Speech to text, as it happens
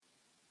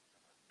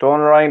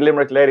Donal Ryan,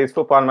 Limerick Ladies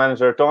football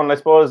manager. Donal, I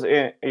suppose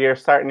you're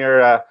starting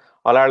your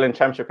All-Ireland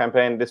Championship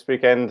campaign this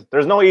weekend.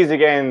 There's no easy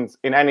games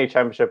in any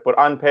championship, but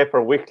on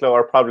paper, Wicklow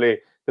are probably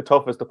the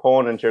toughest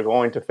opponent you're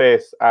going to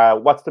face.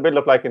 What's the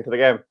build-up like into the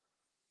game?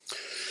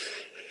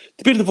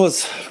 The build-up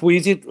was,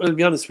 I'll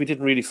be honest, we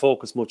didn't really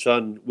focus much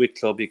on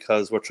Wicklow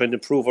because we're trying to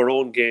improve our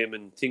own game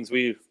and things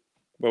where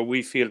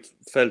we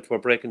felt we're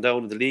breaking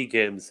down in the league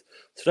games.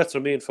 So that's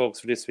our main focus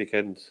for this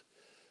weekend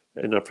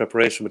in our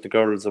preparation with the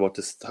girls about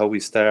how we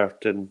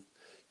start and,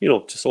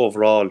 just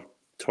overall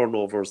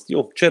turnovers,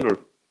 general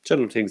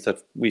things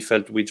that we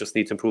felt we just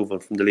need to improve on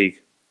from the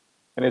league.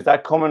 And is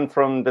that coming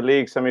from the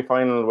league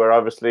semi-final where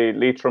obviously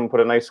Leitrim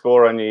put a nice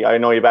score on you? I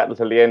know you battled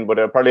till the end, but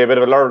probably a bit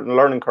of a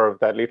learning curve,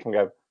 that Leitrim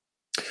game.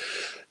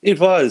 It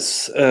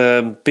was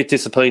a bit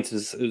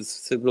disappointed.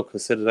 Look, I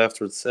said it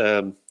afterwards.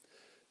 The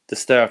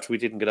start, we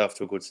didn't get off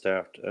to a good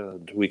start.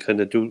 And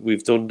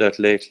we've done that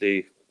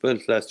lately. Well,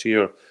 last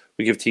year,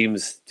 we give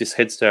teams this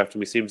head start and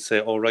we seem to say,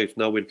 all right,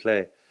 now we'll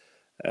play.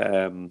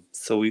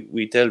 So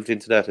we delved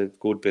into that a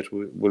good bit.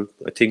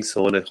 I think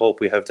so, and I hope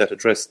we have that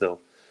addressed now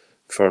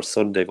for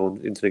Sunday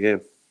going into the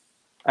game.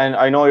 And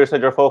I know you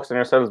said you're focusing on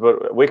yourselves,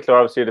 but Wicklow are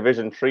obviously a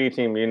Division 3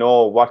 team. You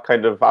know what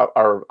kind of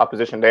our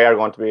opposition they are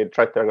going to be, a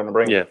threat they're going to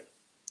bring. Yeah.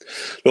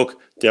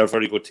 Look, they're a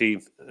very good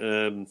team.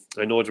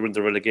 I know they're in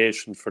the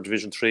relegation for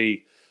Division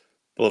 3,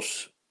 but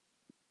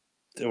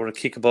they were a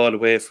kick a ball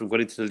away from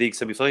going into the league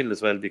semi-final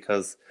as well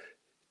because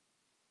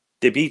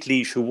they beat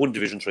Laois, who won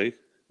Division 3.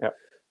 Yeah.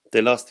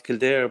 They lost to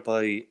Kildare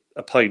by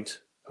a point,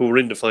 who were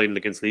in the final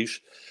against Laois,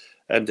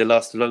 and they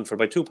lost to Longford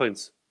by 2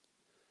 points.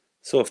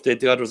 So if they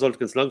got a result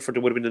against Longford, they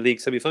would have been in the league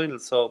semi-final.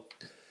 So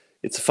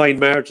it's a fine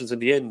margins in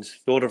the end.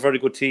 No, they're a very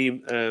good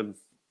team.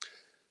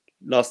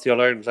 Lost the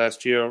All-Ireland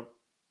last year.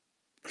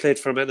 Played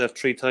Fermanagh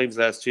 3 times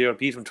last year.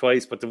 Beat them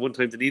twice, but the one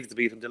time they needed to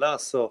beat them, they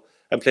lost.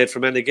 And played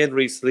Fermanagh again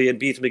recently and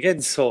beat them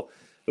again. So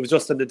it was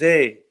just on the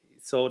day.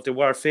 So they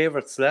were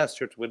favourites last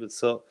year to win it.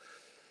 So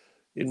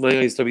in my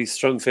eyes, there'll be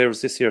strong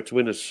favourites this year to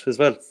win it as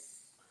well.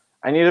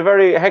 And you had a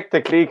very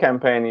hectic league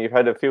campaign. You've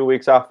had a few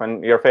weeks off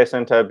and you're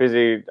facing into a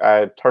busy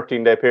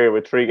 13-day period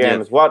with 3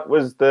 games. Yeah. What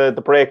was the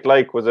break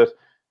like? Were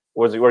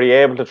you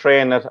able to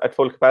train at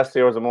full capacity,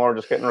 or was it more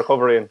just getting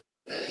recovery in?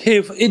 The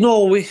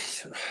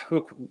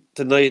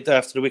night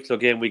after the Wicklow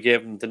game, we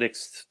gave them the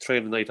next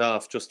training night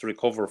off just to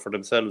recover for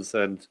themselves,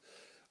 and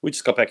we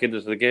just got back into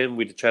the game.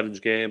 We had a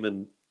challenge game,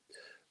 and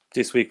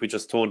this week we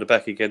just toned it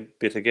back again.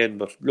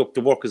 But look,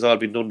 the work has all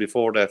been done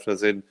before that,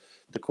 as in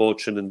the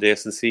coaching and the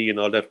S&C and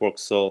all that work.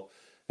 So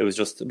it was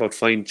just about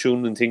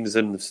fine-tuning things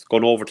and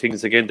going over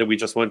things again that we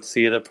just want to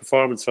see a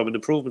performance from and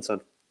improvements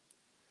on.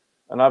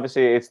 And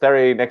obviously it's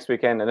Derry next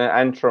weekend and then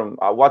Antrim.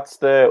 What's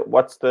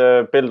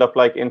the build-up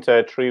like into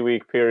a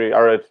 3-week period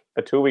or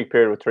a 2-week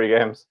period with 3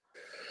 games?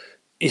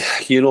 Yeah,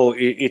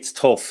 it's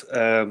tough.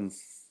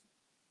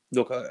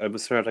 Look, I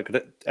was smart. I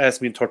could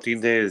ask me in 13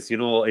 days.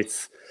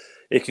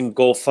 It can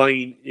go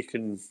fine. It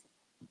can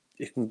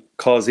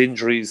cause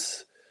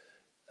injuries.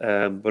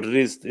 But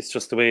it's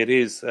just the way it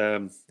is.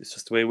 It's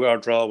just the way our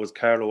draw was.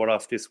 Carlow were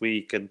off this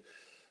week, and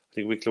I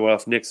think Wicklow are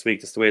off next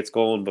week. That's the way it's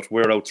going. But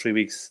we're out 3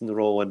 weeks in a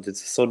row, and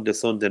it's a Sunday,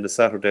 and a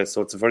Saturday,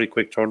 so it's a very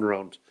quick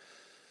turnaround.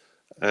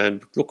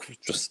 And look, we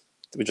just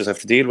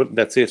have to deal with it.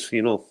 That's it.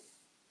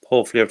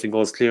 Hopefully everything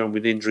goes clear, and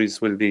with injuries,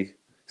 we'll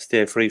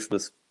stay free from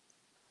us.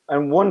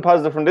 And one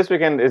positive from this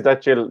weekend is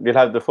that you'll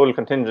have the full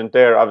contingent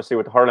there, obviously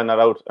with the hurling not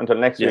out until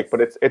next week.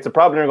 But it's a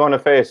problem you're going to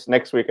face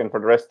next weekend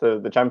for the rest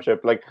of the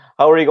championship. Like,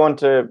 how are you going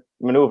to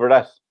manoeuvre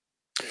that?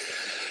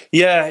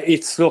 Yeah,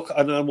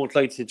 and I won't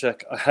lie to you,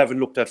 Jack, I haven't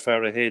looked that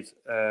far ahead.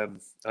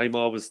 I'm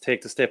always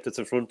take the step that's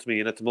in front of me,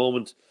 and at the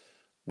moment,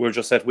 we're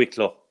just at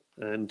Wicklow,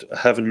 and I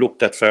haven't looked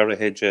that far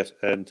ahead yet,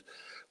 and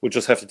we'll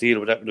just have to deal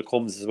with that when it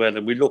comes as well.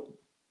 And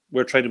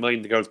we're trying to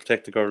mind the girls,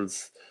 protect the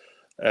girls,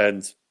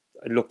 and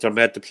look, they're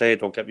mad to play,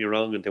 don't get me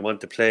wrong, and they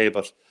want to play,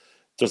 but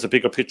there's a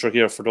bigger picture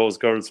here for those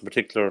girls in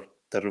particular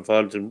that are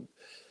involved in.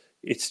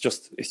 It's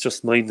just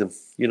mind them,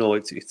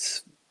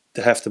 it's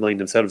they have to mind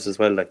themselves as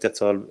well, like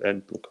that's all.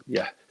 And look,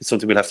 it's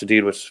something we'll have to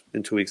deal with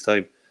in 2 weeks'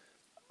 time.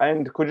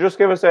 And could you just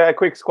give us a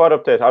quick squad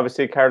update?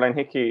 Obviously, Caroline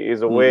Hickey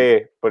is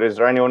away, but is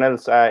there anyone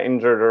else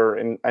injured or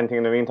anything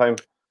in the meantime?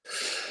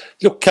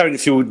 Look, carrying a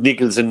few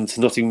niggles and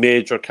nothing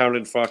major.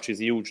 Caroline Forte is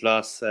a huge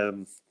loss.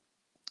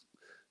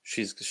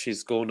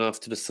 She's going off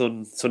to the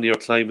sunnier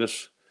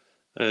climate,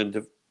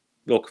 and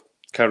look,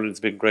 Caroline's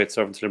been a great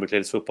servant to Limerick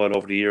Ladies football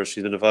over the years.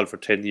 She's been involved for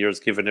 10 years,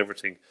 given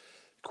everything.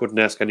 Couldn't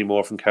ask any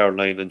more from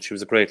Caroline, and she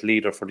was a great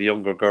leader for the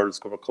younger girls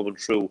who were coming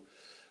through,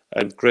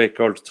 and great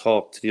girl to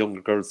talk to the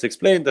younger girls to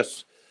explain that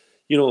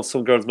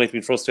some girls might have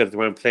been frustrated they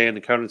weren't playing,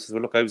 and Caroline says,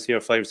 well, look, I was here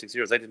 5 or 6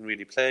 years, I didn't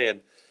really play, and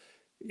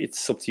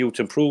it's up to you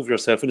to improve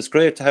yourself. And it's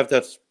great to have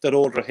that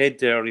older head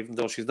there, even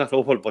though she's not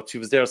old, but she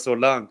was there so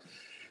long,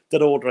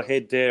 that older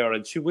head there,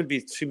 and she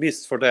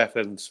missed for that.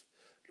 And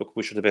look,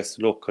 wish her the best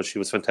of luck, because she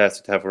was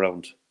fantastic to have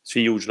around. She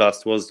a huge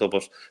loss to us though,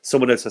 but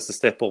someone else has to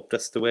step up.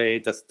 That's the way,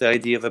 that's the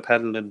idea of a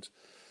panel, and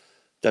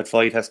that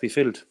void has to be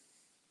filled.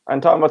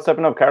 And talking about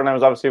stepping up, Caroline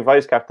was obviously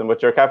vice captain,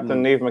 but your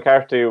captain, Niamh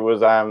McCarthy,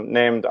 was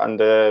named on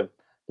the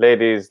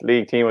Ladies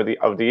League Team of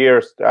the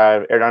Year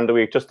earlier on the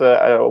week. Just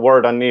a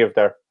word on Niamh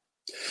there.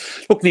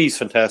 Look, Niamh's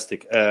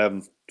fantastic.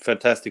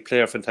 Fantastic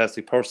player,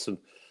 fantastic person.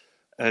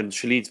 And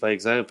she leads by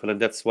example, and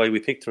that's why we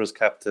picked her as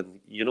captain,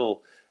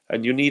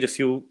 And you need a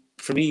few...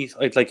 For me,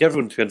 I'd like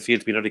everyone to be on the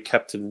field to be another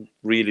captain,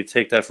 really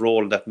take that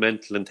role, that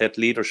mental and that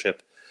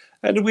leadership.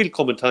 And it will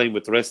come in time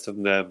with the rest of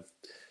them,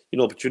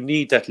 but you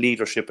need that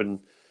leadership.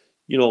 And,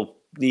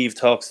 Niamh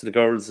talks to the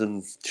girls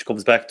and she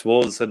comes back to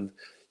us, and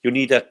you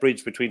need that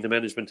bridge between the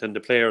management and the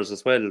players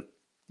as well.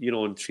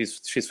 And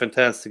she's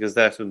fantastic as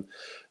that. And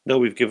now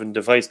we've given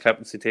the vice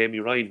captaincy to Amy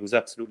Ryan, who's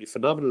absolutely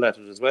phenomenal at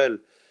it as well.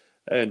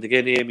 And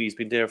again, Amy's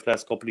been there for the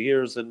last couple of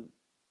years, and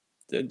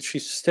she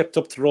stepped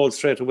up the role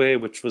straight away,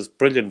 which was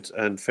brilliant,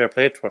 and fair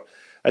play to her.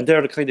 And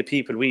they're the kind of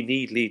people we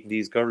need leading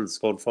these girls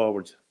going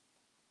forward.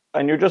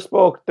 And you just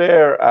spoke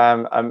there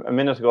a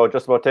minute ago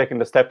just about taking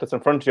the step that's in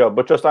front of you.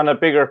 But just on a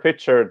bigger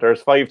picture,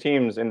 there's 5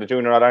 teams in the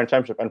Junior All-Ireland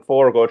Championship and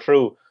 4 go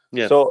through.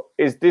 Yeah. So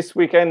is this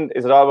weekend,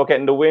 is it all about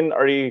getting the win,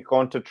 or are you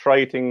going to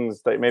try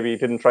things that maybe you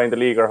didn't try in the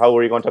league, or how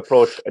are you going to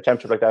approach a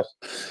championship like that?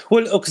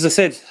 Well, as I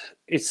said,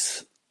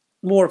 it's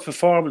more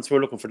performance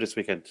we're looking for this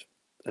weekend.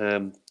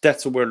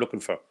 That's what we're looking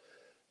for.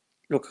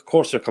 Look, of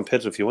course, you're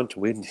competitive. You want to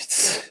win.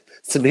 It's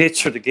the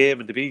nature of the game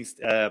and the beast.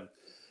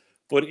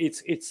 But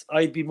it's.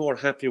 I'd be more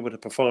happier with a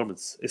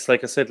performance. It's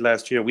like I said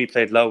last year. We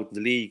played Louth in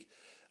the league,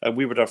 and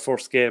we were their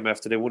first game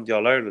after they won the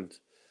All Ireland,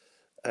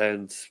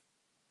 and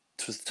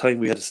it was the time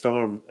we had a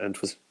storm, and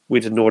we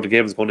didn't know where the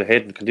game was going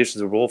ahead, and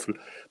conditions were awful.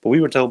 But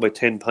we were down by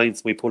 10 points,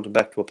 and we pulled them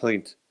back to a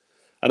point.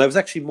 And I was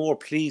actually more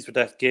pleased with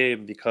that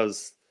game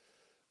because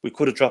we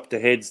could have dropped the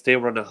heads. They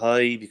were on a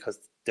high because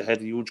they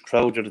had a huge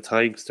crowd at the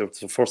time, because it was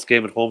the first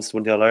game at home to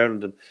win the All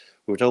Ireland, and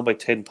we were down by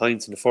 10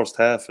 points in the first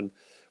half, and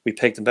we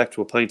pegged them back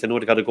to a point. I know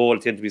they got a goal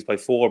at the end of it by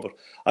 4, but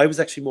I was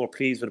actually more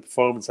pleased with a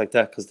performance like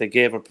that because they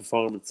gave a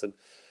performance, and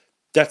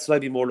that's what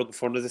I'd be more looking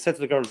for. And as I said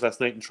to the girls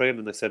last night in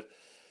training, I said,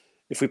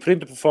 if we put in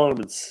the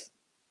performance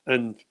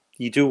and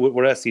you do what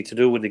we're asking you to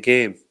do in the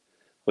game,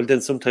 well, then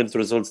sometimes the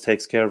results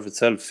takes care of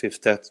itself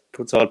if that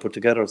puts all put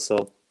together.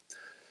 So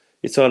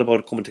it's all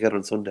about coming together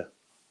on Sunday.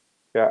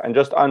 Yeah, and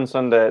just on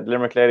Sunday, the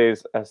Limerick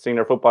Ladies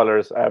senior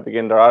footballers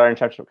begin their All-Ireland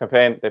Championship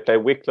campaign. They play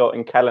Wicklow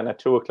in Callan at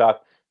 2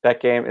 o'clock.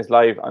 That game is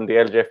live on the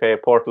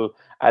LGFA portal.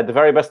 The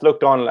very best luck,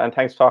 Donald, and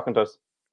thanks for talking to us.